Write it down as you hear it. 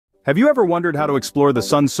Have you ever wondered how to explore the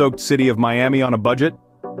sun-soaked city of Miami on a budget?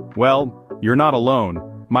 Well, you're not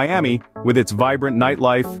alone. Miami, with its vibrant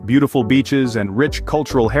nightlife, beautiful beaches, and rich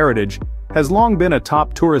cultural heritage, has long been a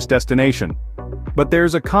top tourist destination. But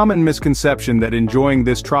there's a common misconception that enjoying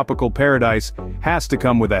this tropical paradise has to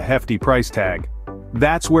come with a hefty price tag.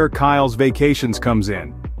 That's where Kyle's Vacations comes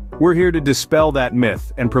in. We're here to dispel that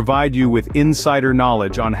myth and provide you with insider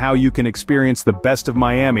knowledge on how you can experience the best of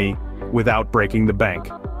Miami without breaking the bank.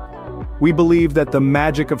 We believe that the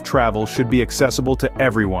magic of travel should be accessible to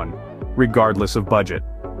everyone, regardless of budget.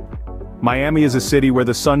 Miami is a city where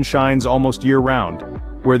the sun shines almost year-round,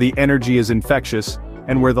 where the energy is infectious,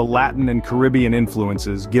 and where the Latin and Caribbean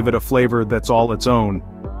influences give it a flavor that's all its own.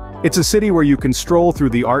 It's a city where you can stroll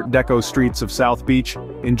through the Art Deco streets of South Beach,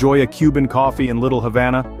 enjoy a Cuban coffee in Little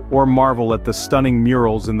Havana, or marvel at the stunning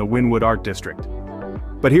murals in the Wynwood Art District.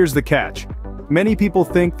 But here's the catch. Many people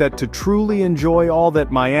think that to truly enjoy all that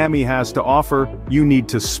Miami has to offer, you need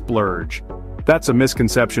to splurge. That's a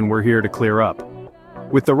misconception we're here to clear up.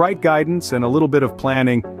 With the right guidance and a little bit of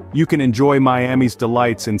planning, you can enjoy Miami's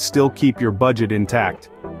delights and still keep your budget intact.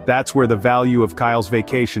 That's where the value of Kyle's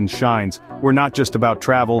Vacations shines. We're not just about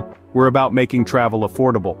travel, we're about making travel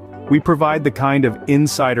affordable. We provide the kind of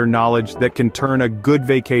insider knowledge that can turn a good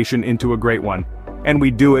vacation into a great one. And we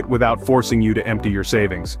do it without forcing you to empty your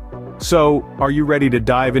savings. So, are you ready to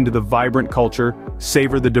dive into the vibrant culture,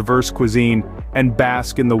 savor the diverse cuisine, and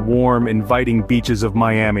bask in the warm, inviting beaches of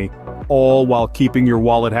Miami, all while keeping your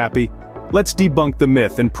wallet happy? Let's debunk the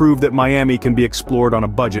myth and prove that Miami can be explored on a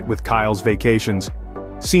budget with Kyle's Vacations.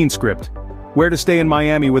 Scene script. Where to stay in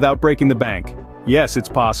Miami without breaking the bank? Yes, it's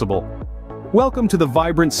possible. Welcome to the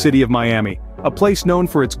vibrant city of Miami, a place known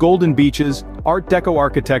for its golden beaches, Art Deco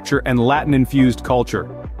architecture, and Latin-infused culture.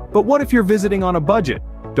 But what if you're visiting on a budget?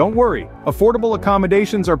 Don't worry, affordable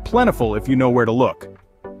accommodations are plentiful if you know where to look.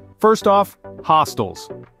 First off, hostels.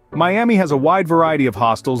 Miami has a wide variety of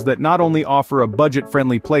hostels that not only offer a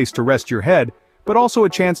budget-friendly place to rest your head, but also a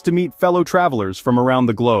chance to meet fellow travelers from around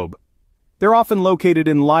the globe. They're often located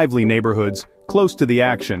in lively neighborhoods, close to the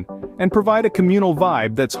action, and provide a communal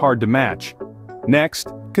vibe that's hard to match. Next,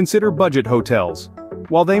 consider budget hotels.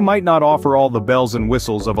 While they might not offer all the bells and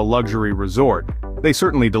whistles of a luxury resort, they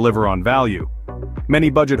certainly deliver on value. Many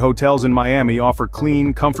budget hotels in Miami offer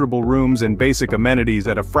clean, comfortable rooms and basic amenities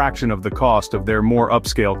at a fraction of the cost of their more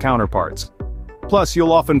upscale counterparts. Plus,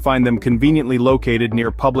 you'll often find them conveniently located near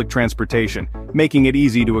public transportation, making it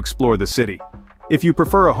easy to explore the city. If you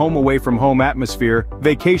prefer a home-away-from-home atmosphere,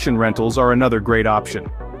 vacation rentals are another great option.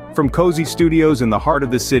 From cozy studios in the heart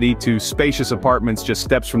of the city to spacious apartments just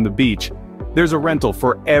steps from the beach, there's a rental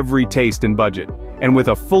for every taste and budget. And with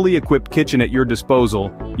a fully equipped kitchen at your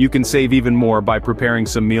disposal, you can save even more by preparing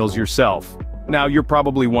some meals yourself. Now you're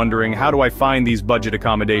probably wondering, how do I find these budget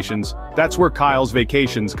accommodations? That's where Kyle's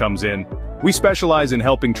Vacations comes in. We specialize in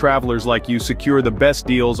helping travelers like you secure the best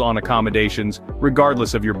deals on accommodations,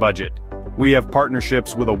 regardless of your budget. We have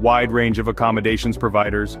partnerships with a wide range of accommodations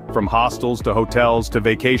providers, from hostels to hotels to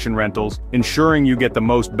vacation rentals, ensuring you get the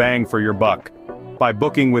most bang for your buck. By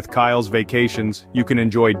booking with Kyle's Vacations, you can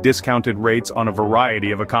enjoy discounted rates on a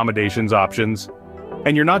variety of accommodations options.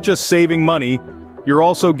 And you're not just saving money, you're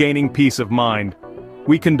also gaining peace of mind.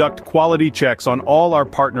 We conduct quality checks on all our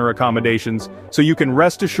partner accommodations, so you can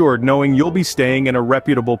rest assured knowing you'll be staying in a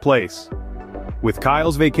reputable place. With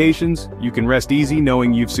Kyle's Vacations, you can rest easy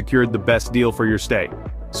knowing you've secured the best deal for your stay.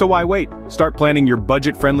 So why wait? Start planning your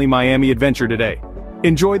budget-friendly Miami adventure today.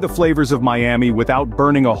 Enjoy the flavors of Miami without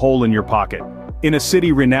burning a hole in your pocket. In a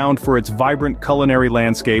city renowned for its vibrant culinary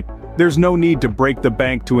landscape, there's no need to break the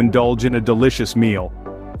bank to indulge in a delicious meal.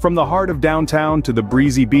 From the heart of downtown to the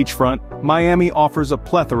breezy beachfront, Miami offers a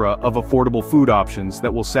plethora of affordable food options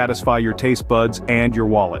that will satisfy your taste buds and your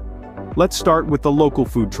wallet. Let's start with the local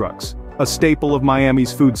food trucks, a staple of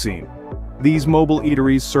Miami's food scene. These mobile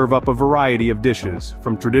eateries serve up a variety of dishes,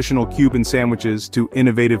 from traditional Cuban sandwiches to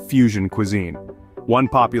innovative fusion cuisine. One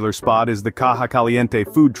popular spot is the Caja Caliente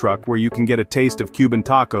food truck, where you can get a taste of Cuban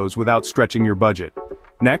tacos without stretching your budget.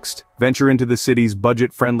 Next, venture into the city's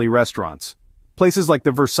budget-friendly restaurants. Places like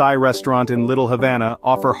the Versailles restaurant in Little Havana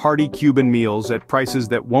offer hearty Cuban meals at prices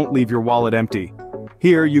that won't leave your wallet empty.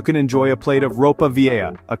 Here you can enjoy a plate of ropa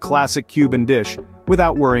vieja, a classic Cuban dish,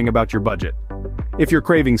 without worrying about your budget. If you're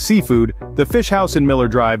craving seafood, the Fish House in Miller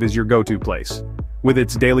Drive is your go-to place. With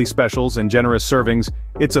its daily specials and generous servings,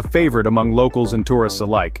 it's a favorite among locals and tourists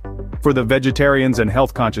alike. For the vegetarians and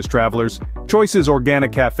health-conscious travelers, Choice's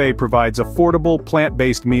Organic Cafe provides affordable,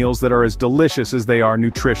 plant-based meals that are as delicious as they are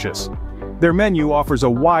nutritious. Their menu offers a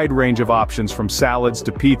wide range of options from salads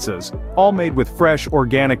to pizzas, all made with fresh,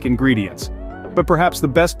 organic ingredients. But perhaps the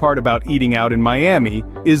best part about eating out in Miami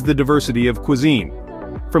is the diversity of cuisine.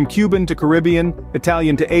 From Cuban to Caribbean,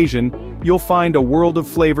 Italian to Asian, you'll find a world of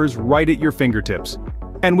flavors right at your fingertips.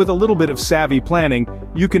 And with a little bit of savvy planning,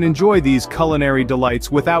 you can enjoy these culinary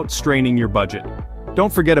delights without straining your budget.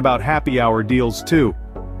 Don't forget about happy hour deals too.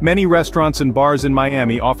 Many restaurants and bars in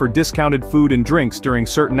Miami offer discounted food and drinks during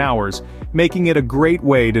certain hours, making it a great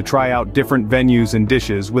way to try out different venues and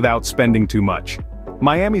dishes without spending too much.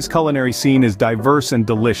 Miami's culinary scene is diverse and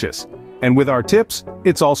delicious, and with our tips,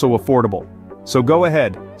 it's also affordable. So go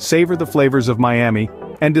ahead, savor the flavors of Miami,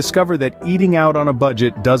 and discover that eating out on a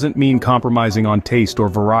budget doesn't mean compromising on taste or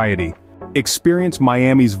variety. Experience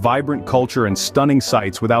Miami's vibrant culture and stunning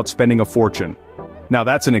sights without spending a fortune. Now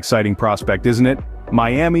that's an exciting prospect, isn't it?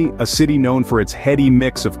 Miami, a city known for its heady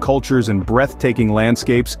mix of cultures and breathtaking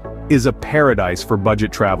landscapes, is a paradise for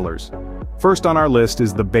budget travelers. First on our list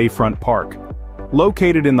is the Bayfront Park.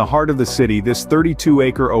 Located in the heart of the city, this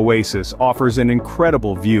 32-acre oasis offers an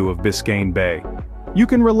incredible view of Biscayne Bay. You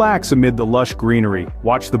can relax amid the lush greenery,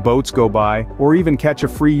 watch the boats go by, or even catch a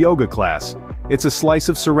free yoga class. It's a slice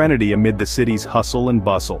of serenity amid the city's hustle and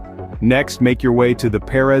bustle. Next, make your way to the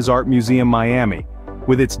Perez Art Museum Miami.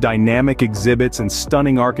 With its dynamic exhibits and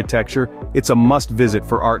stunning architecture, it's a must-visit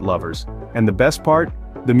for art lovers. And the best part?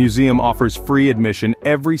 The museum offers free admission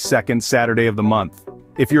every second Saturday of the month.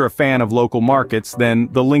 If you're a fan of local markets, then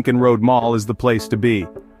the Lincoln Road Mall is the place to be.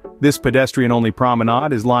 This pedestrian-only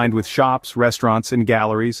promenade is lined with shops, restaurants, and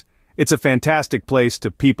galleries. It's a fantastic place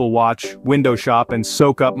to people watch, window shop, and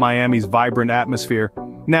soak up Miami's vibrant atmosphere.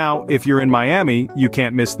 Now, if you're in Miami, you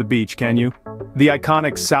can't miss the beach, can you? The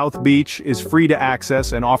iconic South Beach is free to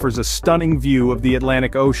access and offers a stunning view of the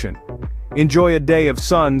Atlantic Ocean. Enjoy a day of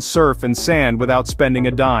sun, surf, and sand without spending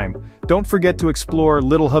a dime. Don't forget to explore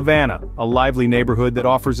Little Havana, a lively neighborhood that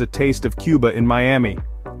offers a taste of Cuba in Miami.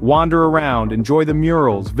 Wander around, enjoy the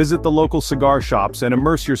murals, visit the local cigar shops, and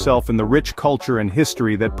immerse yourself in the rich culture and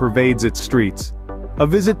history that pervades its streets. A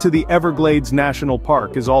visit to the Everglades National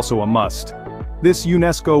Park is also a must. This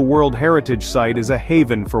UNESCO World Heritage Site is a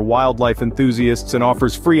haven for wildlife enthusiasts and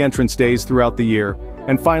offers free entrance days throughout the year.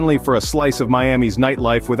 And finally, for a slice of Miami's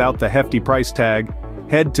nightlife without the hefty price tag,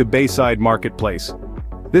 head to Bayside Marketplace.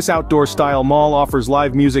 This outdoor-style mall offers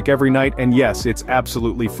live music every night, and yes, it's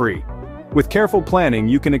absolutely free. With careful planning,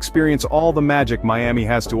 you can experience all the magic Miami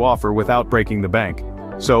has to offer without breaking the bank.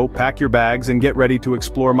 So, pack your bags and get ready to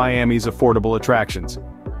explore Miami's affordable attractions.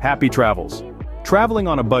 Happy travels! Traveling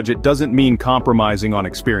on a budget doesn't mean compromising on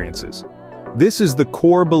experiences. This is the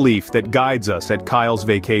core belief that guides us at Kyle's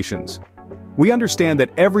Vacations. We understand that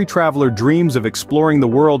every traveler dreams of exploring the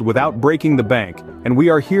world without breaking the bank, and we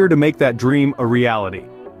are here to make that dream a reality.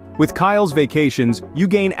 With Kyle's Vacations, you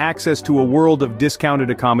gain access to a world of discounted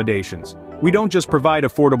accommodations. We don't just provide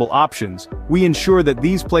affordable options, we ensure that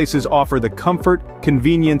these places offer the comfort,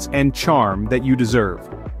 convenience, and charm that you deserve.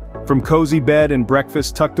 From cozy bed and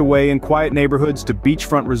breakfast tucked away in quiet neighborhoods to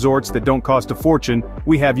beachfront resorts that don't cost a fortune,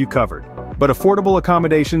 we have you covered. But affordable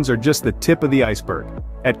accommodations are just the tip of the iceberg.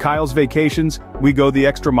 At Kyle's Vacations, we go the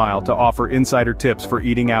extra mile to offer insider tips for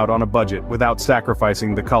eating out on a budget without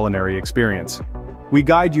sacrificing the culinary experience. We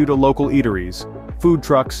guide you to local eateries, food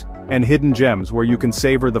trucks, and hidden gems where you can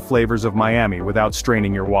savor the flavors of Miami without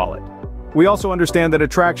straining your wallet. We also understand that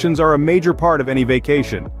attractions are a major part of any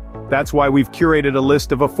vacation. That's why we've curated a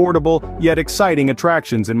list of affordable, yet exciting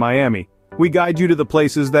attractions in Miami. We guide you to the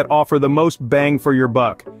places that offer the most bang for your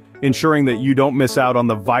buck, ensuring that you don't miss out on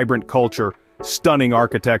the vibrant culture, stunning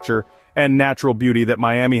architecture, and natural beauty that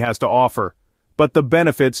Miami has to offer. But the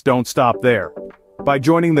benefits don't stop there. By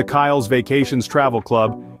joining the Kyle's Vacations Travel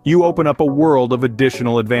Club, you open up a world of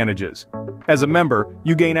additional advantages. As a member,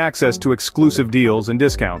 you gain access to exclusive deals and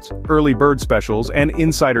discounts, early bird specials, and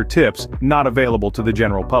insider tips not available to the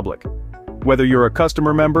general public. Whether you're a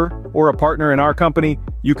customer member or a partner in our company,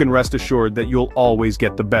 you can rest assured that you'll always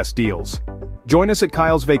get the best deals. Join us at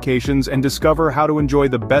Kyle's Vacations and discover how to enjoy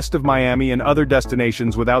the best of Miami and other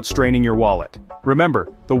destinations without straining your wallet.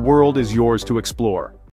 Remember, the world is yours to explore.